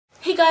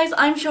guys,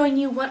 I'm showing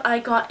you what I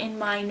got in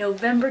my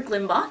November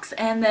Glymm box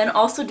and then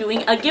also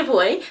doing a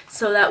giveaway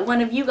so that one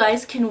of you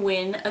guys can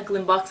win a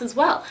Glymm box as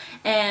well.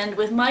 And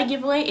with my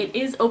giveaway, it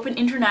is open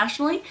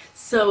internationally,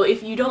 so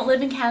if you don't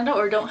live in Canada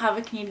or don't have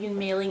a Canadian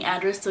mailing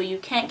address so you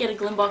can't get a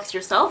Glymm box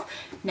yourself,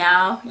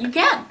 now you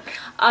can.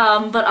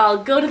 But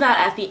I'll go to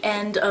that at the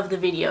end of the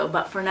video,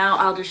 but for now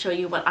I'll just show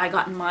you what I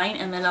got in mine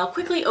and then I'll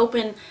quickly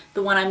open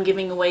the one I'm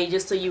giving away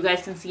just so you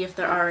guys can see if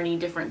there are any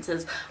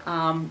differences,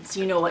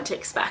 so you know what to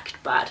expect.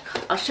 But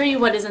I'll show you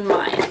what is in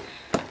mine.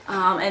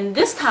 And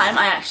this time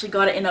I actually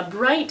got it in a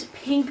bright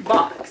pink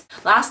box.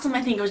 Last time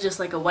I think it was just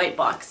like a white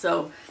box,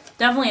 so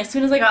definitely as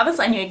soon as I got this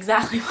I knew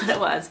exactly what it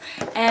was.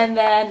 And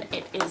then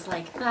it is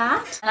like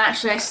that. And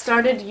actually I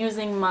started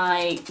using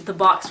the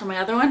box for my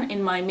other one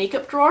in my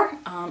makeup drawer.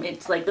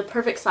 It's like the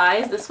perfect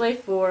size this way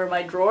for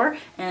my drawer,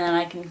 and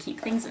I can keep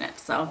things in it.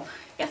 So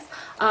yes.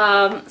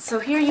 So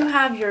here you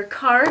have your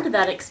card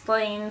that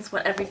explains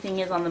what everything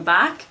is on the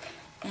back,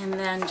 and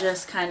then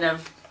just kind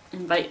of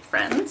invite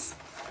friends.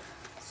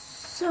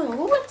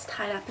 So it's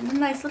tied up in a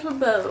nice little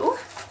bow.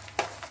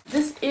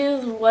 This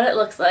is what it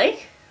looks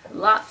like.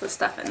 Lots of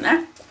stuff in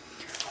there.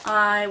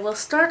 I will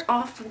start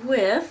off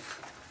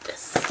with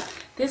this.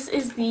 This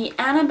is the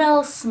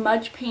Annabelle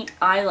Smudge Paint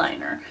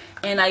Eyeliner,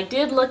 and I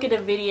did look at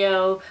a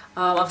video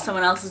of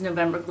someone else's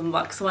November Glymm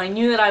box, so I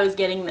knew that I was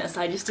getting this.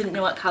 I just didn't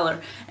know what color.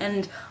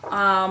 And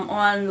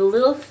on the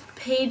little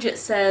page it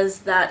says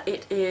that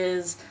it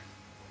is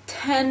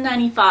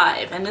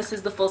 $10.95, and this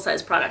is the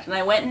full-size product. And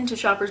I went into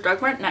Shoppers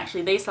Drug Mart, and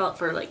actually they sell it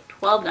for like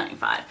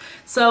 $12.95.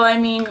 So I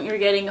mean, you're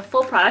getting a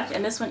full product,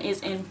 and this one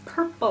is in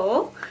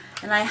purple.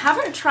 And I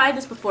haven't tried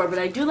this before, but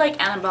I do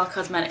like Annabelle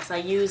Cosmetics. I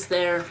use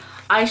their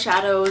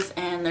eyeshadows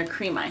and their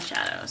cream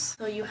eyeshadows.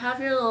 So you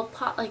have your little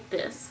pot like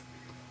this,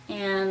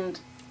 and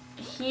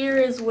here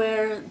is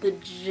where the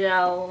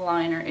gel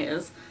liner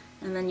is,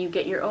 and then you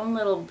get your own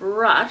little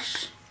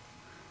brush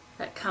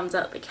that comes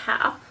out the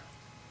cap.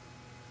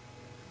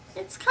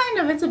 It's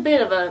a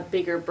bit of a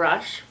bigger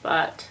brush,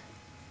 but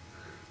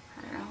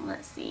I don't know,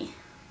 let's see.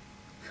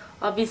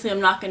 Obviously I'm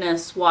not going to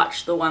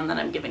swatch the one that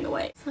I'm giving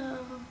away.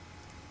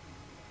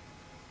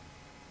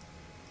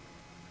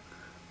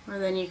 Or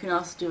then you can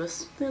also do a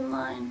thin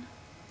line.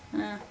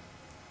 There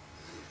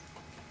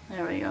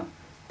we go.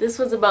 This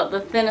was about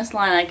the thinnest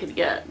line I could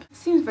get. It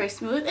seems very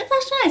smooth. It's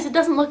actually nice. It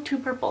doesn't look too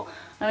purple.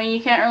 I mean,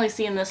 you can't really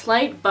see in this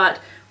light,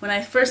 but when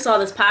I first saw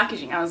this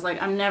packaging, I was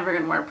like, I'm never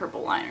going to wear a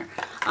purple liner.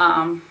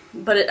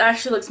 But it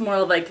actually looks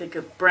more like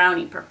a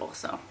brownie purple,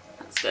 so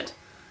that's good.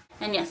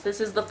 And yes, this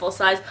is the full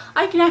size.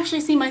 I can actually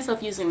see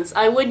myself using this.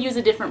 I would use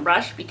a different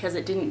brush because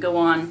it didn't go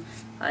on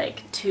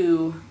like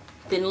too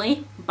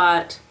thinly,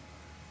 but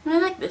I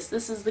like this.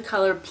 This is the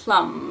color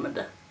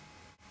Plumbed.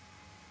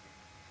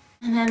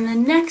 And then the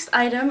next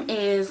item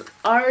is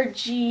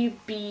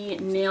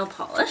RGB nail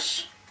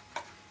polish.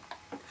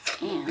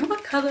 And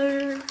what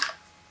color?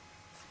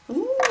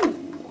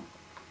 Ooh,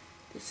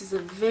 this is a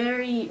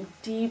very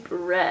deep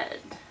red.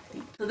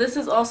 So this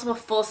is also a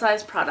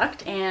full-size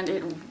product, and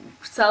it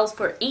sells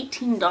for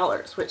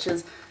 $18, which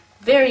is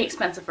very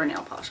expensive for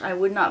nail polish. I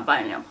would not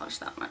buy nail polish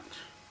that much.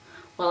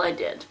 Well, I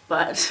did,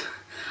 but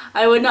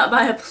I would not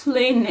buy a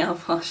plain nail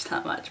polish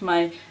that much.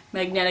 My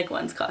magnetic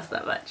ones cost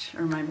that much,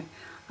 or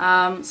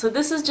so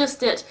this is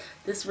just it,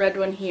 this red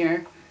one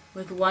here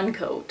with one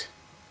coat.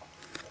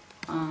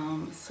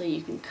 So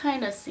you can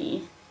kind of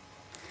see.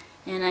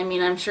 And I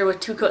mean, I'm sure with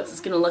two coats it's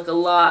going to look a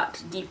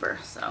lot deeper,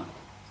 so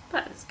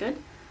that is good.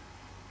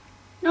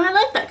 No, I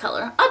like that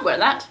color. I'd wear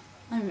that.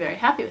 I'm very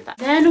happy with that.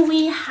 Then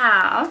we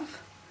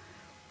have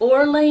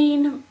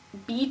Orlane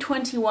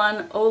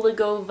B21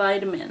 Oligo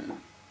Vitamin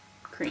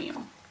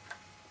Cream.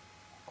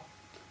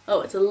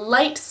 Oh, it's a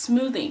light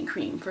smoothing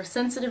cream for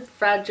sensitive,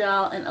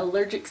 fragile, and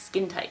allergic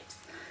skin types.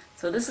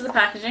 So this is the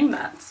packaging.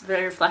 That's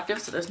very reflective,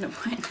 so there's no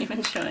point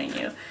even showing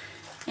you.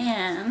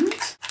 And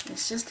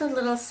it's just a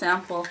little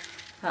sample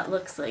that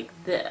looks like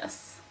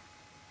this.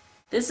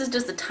 This is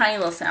just a tiny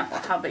little sample.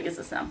 How big is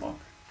the sample?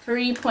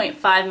 3.5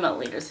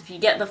 milliliters. If you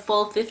get the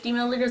full 50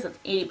 milliliters, that's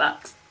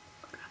 $80.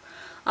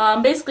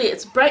 Basically,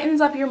 it brightens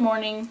up your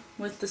morning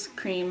with this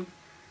cream.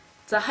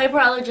 It's a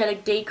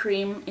hypoallergenic day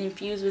cream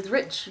infused with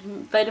rich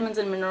vitamins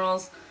and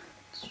minerals.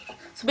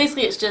 So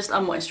basically it's just a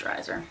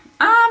moisturizer.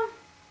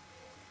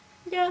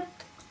 Yeah,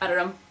 I don't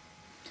know.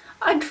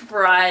 I'd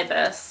try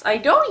this. I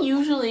don't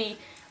usually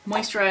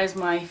moisturize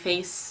my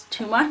face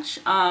too much.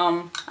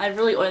 I have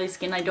really oily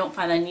skin. I don't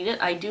find I need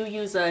it. I do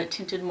use a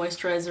tinted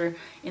moisturizer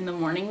in the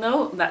morning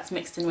though. That's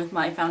mixed in with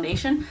my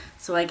foundation.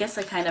 So I guess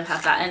I kind of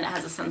have that, and it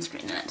has a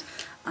sunscreen in it.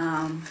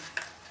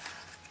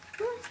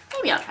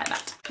 Maybe I'll try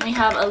that. We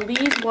have a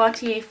Lise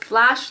Wattier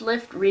Flash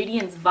Lift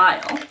Radiance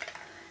Vial,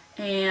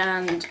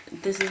 and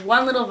this is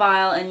one little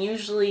vial, and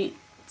usually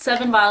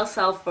 7 vials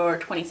sell for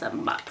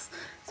 $27.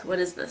 So what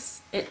is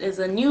this? It is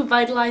a new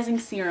vitalizing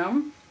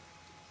serum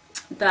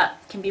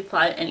that can be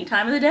applied any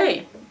time of the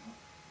day.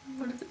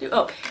 What does it do?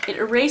 Oh, it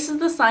erases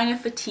the sign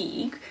of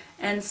fatigue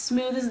and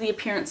smooths the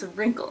appearance of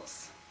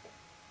wrinkles.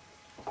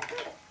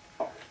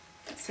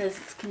 It says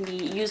it can be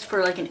used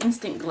for like an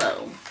instant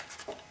glow.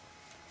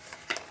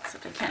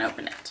 except I can't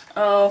open it.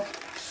 Oh,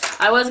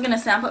 I was going to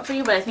sample it for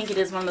you, but I think it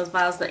is one of those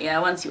vials that, yeah,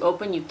 once you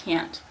open, you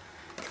can't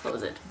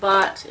close it.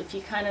 But if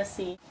you kind of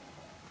see,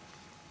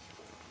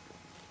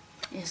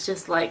 it's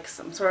just like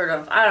some sort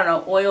of, I don't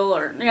know, oil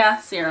or, yeah,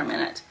 serum in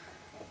it.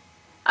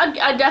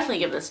 I'd definitely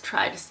give this a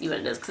try to see what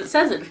it is, because it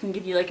says it can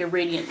give you like a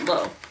radiant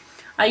glow.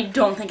 I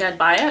don't think I'd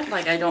buy it.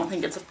 Like, I don't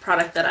think it's a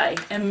product that I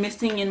am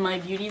missing in my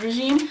beauty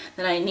regime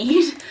that I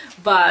need,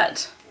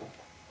 but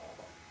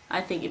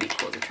I think it'd be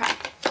cool to try.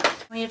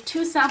 We have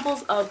 2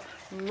 samples of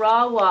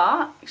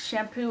Rawa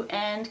shampoo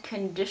and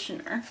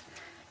conditioner.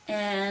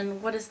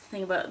 And what is the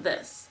thing about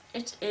this?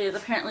 It is,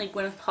 apparently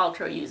Gwyneth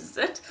Paltrow uses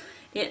it.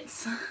 It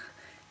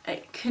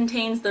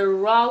contains the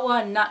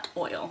Rawa nut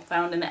oil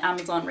found in the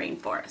Amazon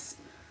rainforest.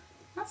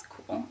 That's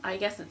cool. I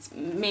guess it's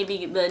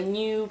maybe the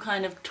new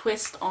kind of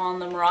twist on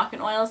the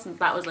Moroccan oil, since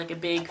that was like a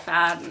big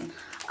fad, and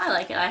I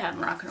like it. I have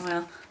Moroccan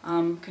oil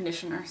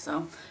conditioner,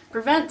 so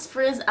prevents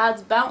frizz,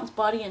 adds bounce,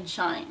 body, and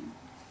shine.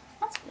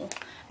 That's cool.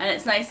 And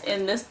it's nice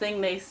in this thing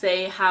they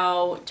say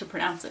how to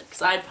pronounce it,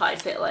 because I'd probably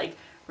say it like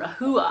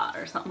Rahua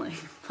or something,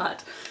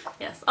 but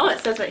yes. Oh, it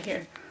says right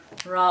here,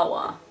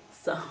 Rawa,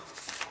 so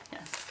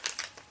yes.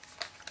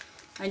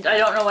 I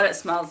don't know what it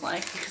smells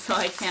like, so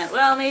I can't,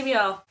 well, maybe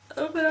I'll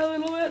open it a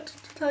little bit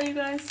to tell you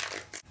guys.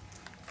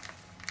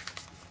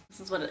 This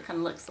is what it kind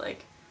of looks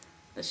like,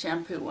 the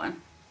shampoo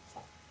one.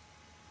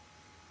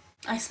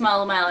 I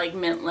smell my like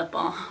mint lip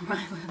balm,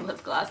 my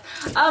lip gloss.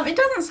 It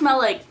doesn't smell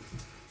like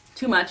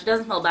too much. It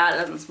doesn't smell bad. It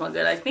doesn't smell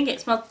good. I think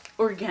it smells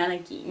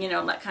organic-y, you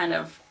know, that kind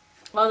of,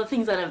 well, the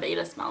things that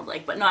Aveda smells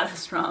like, but not as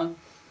strong.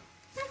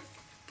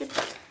 Good.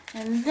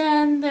 And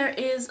then there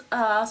is,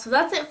 so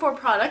that's it for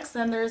products.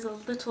 Then there's a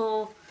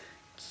little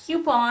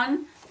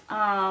coupon.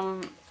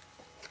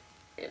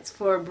 It's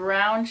for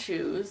brown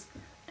shoes,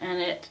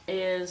 and it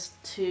is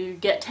to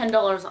get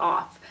 $10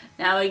 off.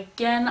 Now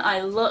again,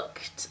 I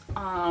looked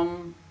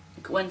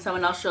when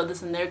someone else showed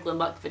this in their Glymm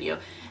Box video,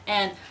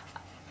 and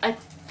I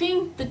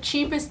think the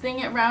cheapest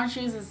thing at brown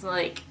shoes is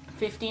like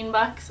 15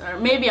 bucks, or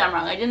maybe I'm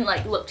wrong. I didn't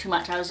like look too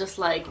much. I was just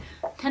like,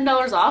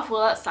 $10 off?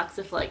 Well, that sucks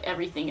if like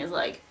everything is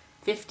like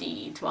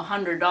 $50 to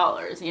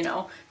 $100, you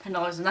know.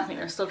 $10 is nothing.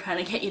 They're still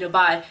trying to get you to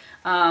buy.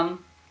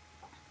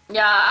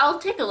 Yeah, I'll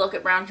take a look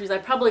at brown shoes. I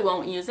probably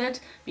won't use it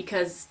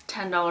because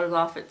 $10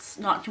 off, it's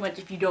not too much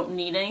if you don't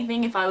need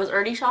anything. If I was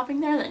already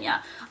shopping there, then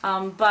yeah.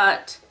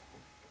 But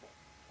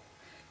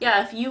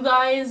yeah, if you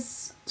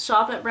guys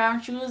shop at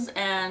brown shoes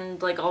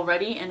and like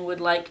already and would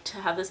like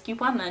to have this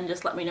coupon, then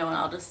just let me know and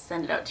I'll just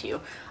send it out to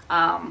you.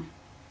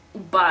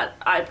 But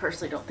I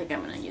personally don't think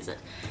I'm going to use it.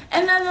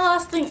 And then the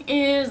last thing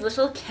is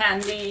little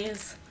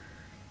candies.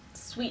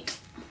 Sweet.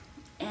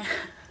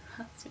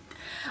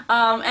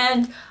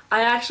 And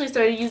I actually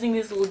started using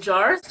these little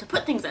jars to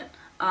put things in.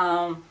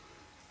 I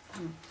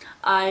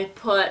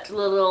put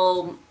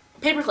little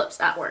paper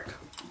clips at work,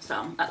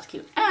 so that's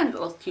cute. And it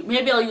looks cute.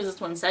 Maybe I'll use this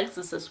one instead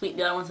because it says sweet.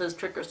 The other one says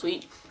trick or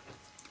sweet.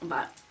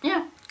 But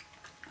yeah,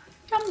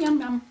 yum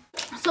yum yum.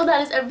 So that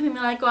is everything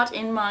that I got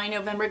in my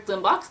November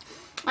Glymm box.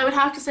 I would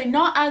have to say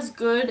not as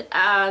good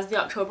as the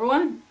October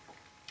one,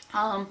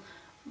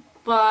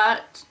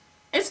 but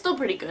it's still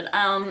pretty good.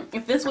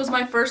 If this was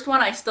my first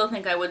one, I still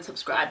think I would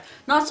subscribe.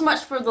 Not so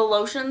much for the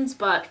lotions,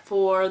 but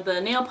for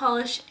the nail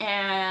polish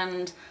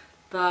and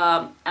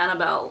the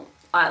Annabelle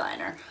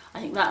eyeliner. I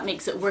think that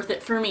makes it worth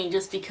it for me,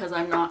 just because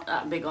I'm not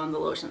that big on the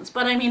lotions.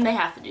 But I mean, they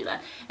have to do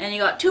that. And you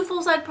got 2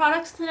 full-size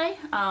products today.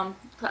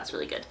 That's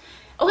really good.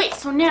 Okay,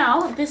 so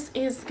now this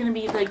is going to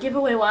be the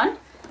giveaway one.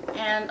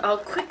 And I'll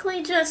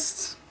quickly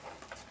just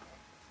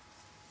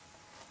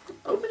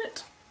open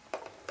it.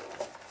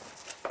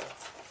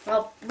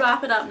 I'll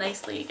wrap it up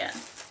nicely again.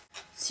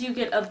 So you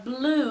get a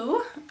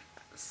blue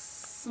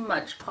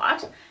smudge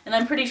pot, and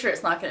I'm pretty sure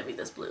it's not going to be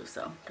this blue,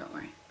 so don't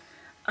worry.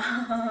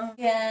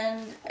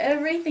 And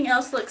everything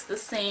else looks the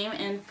same,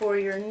 and for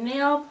your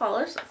nail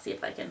polish, let's see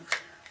if I can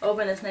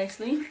open this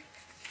nicely.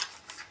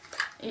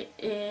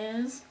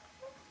 It's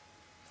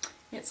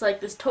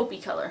like this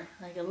taupey color,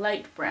 like a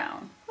light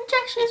brown, which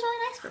actually is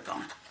really nice for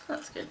fall. So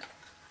that's good.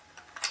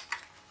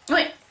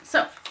 Okay,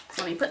 so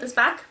let me put this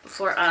back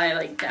before I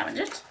like damage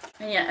it.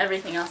 And yeah,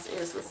 everything else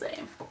is the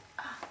same.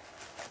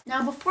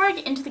 Now before I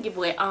get into the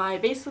giveaway, I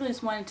basically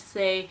just wanted to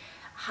say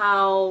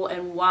how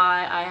and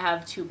why I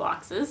have 2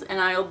 boxes, and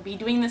I'll be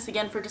doing this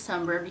again for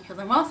December because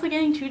I'm also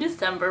getting 2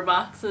 December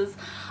boxes.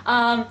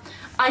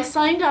 I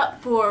signed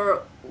up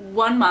for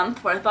 1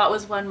 month, what I thought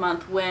was 1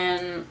 month,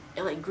 when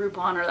like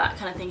Groupon or that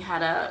kind of thing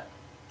had a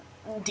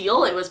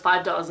deal. It was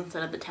 $5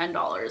 instead of the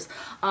 $10.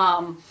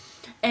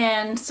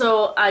 And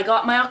so I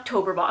got my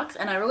October box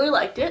and I really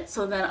liked it,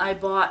 so then I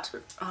bought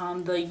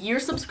the year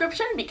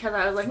subscription because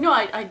I was like, no,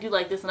 I do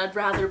like this, and I'd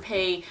rather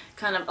pay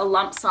kind of a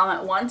lump sum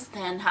at once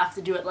than have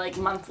to do it like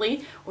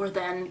monthly, or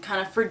then kind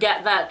of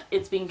forget that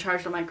it's being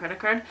charged on my credit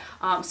card.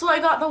 So I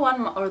got the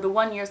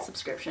 1 year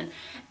subscription,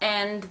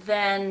 and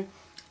then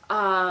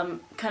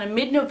kind of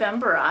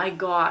mid-November I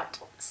got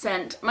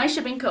sent my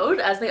shipping code,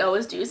 as they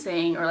always do,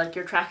 saying, or like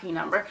your tracking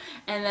number,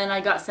 and then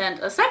I got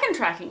sent a second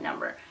tracking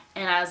number,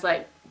 and I was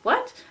like,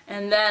 what?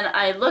 And then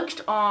I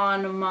looked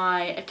on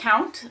my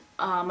account,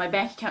 my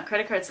bank account,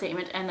 credit card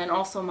statement, and then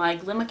also my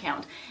Glymm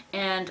account.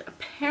 And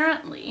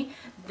apparently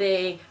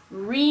they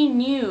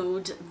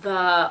renewed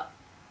the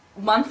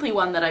monthly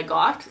one that I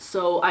got.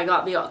 So I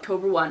got the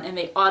October one and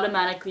they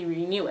automatically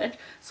renew it.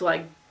 So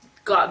I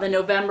got the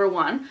November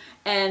one,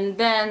 and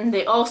then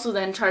they also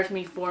then charged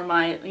me for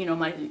my,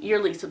 my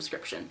yearly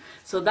subscription.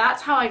 So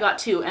that's how I got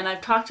two. And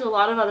I've talked to a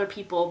lot of other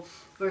people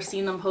who are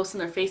seeing them post on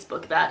their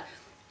Facebook that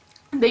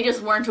they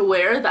just weren't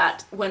aware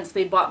that once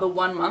they bought the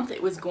 1 month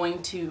it was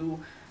going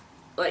to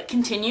like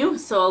continue.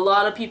 So a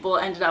lot of people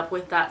ended up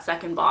with that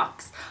second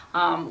box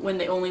when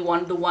they only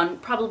wanted the one.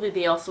 Probably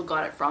they also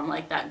got it from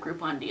like that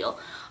Groupon deal.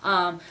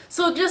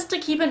 So just to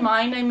keep in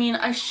mind, I mean,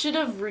 I should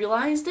have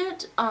realized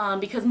it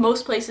because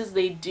most places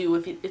they do,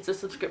 if it's a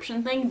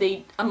subscription thing,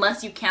 they,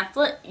 unless you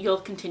cancel it,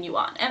 you'll continue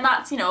on. And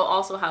that's,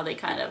 also how they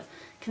kind of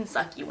can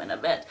suck you in a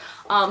bit.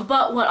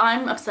 But what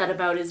I'm upset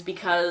about is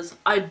because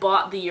I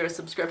bought the year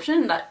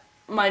subscription, that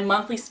my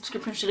monthly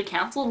subscription should have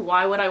canceled.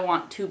 Why would I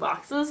want 2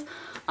 boxes?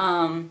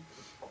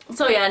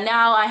 So yeah,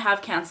 now I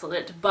have canceled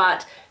it,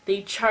 but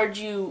they charge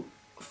you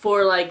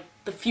for like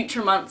the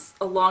future months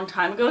a long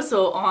time ago.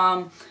 So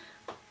on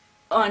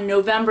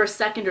November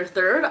 2nd or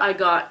 3rd, I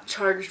got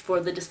charged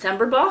for the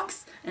December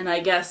box, and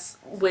I guess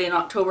way in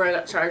October I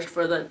got charged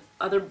for the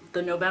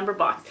November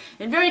box.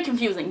 And very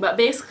confusing, but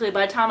basically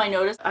by the time I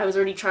noticed, I was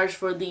already charged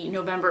for the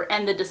November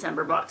and the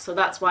December box, so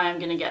that's why I'm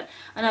gonna get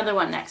another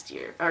one next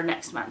year, or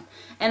next month.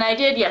 And I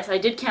did, yes, I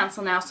did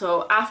cancel now,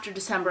 so after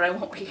December I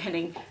won't be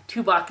getting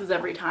 2 boxes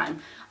every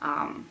time.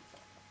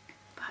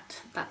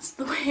 But that's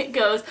the way it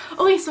goes.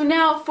 Okay, so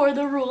now for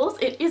the rules.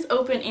 It is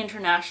open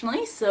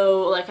internationally,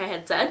 so like I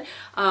had said,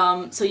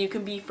 so you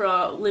can be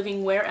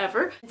living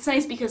wherever. It's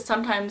nice because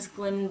sometimes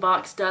Glymm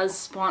Box does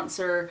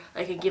sponsor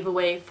like a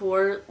giveaway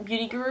for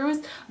beauty gurus,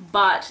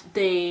 but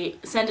they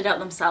send it out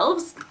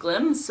themselves,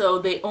 Glymm, so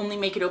they only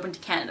make it open to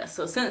Canada.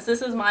 So since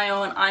this is my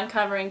own, I'm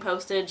covering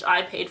postage,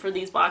 I paid for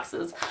these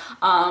boxes,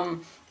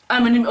 I'm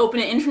going to open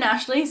it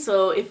internationally,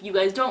 so if you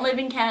guys don't live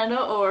in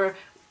Canada or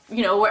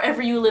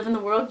wherever you live in the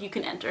world, you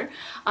can enter.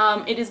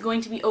 It is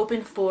going to be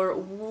open for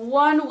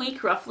 1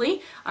 week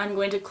roughly. I'm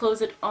going to close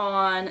it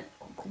on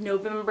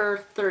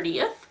November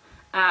 30th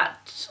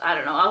at, I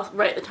don't know, I'll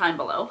write the time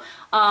below.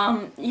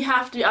 You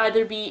have to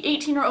either be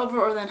 18 or over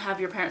or then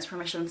have your parents'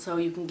 permission, so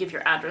you can give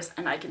your address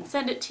and I can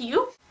send it to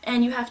you.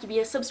 And you have to be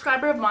a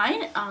subscriber of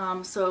mine,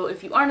 so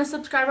if you aren't a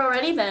subscriber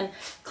already, then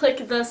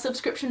click the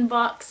subscription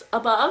box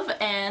above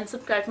and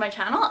subscribe to my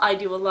channel. I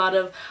do a lot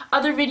of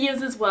other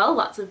videos as well,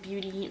 lots of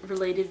beauty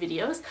related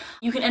videos.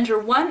 You can enter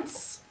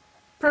once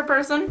per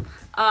person,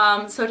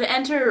 so to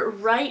enter,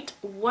 write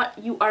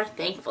what you are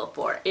thankful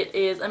for. It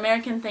is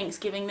American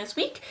Thanksgiving this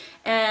week,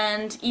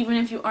 and even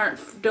if you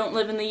don't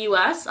live in the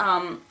US,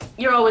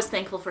 you're always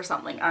thankful for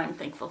something. I'm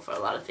thankful for a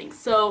lot of things.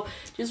 So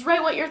just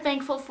write what you're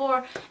thankful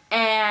for,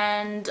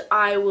 and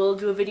I will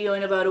do a video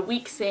in about a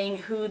week saying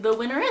who the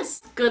winner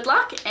is. Good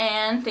luck,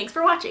 and thanks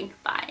for watching.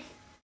 Bye.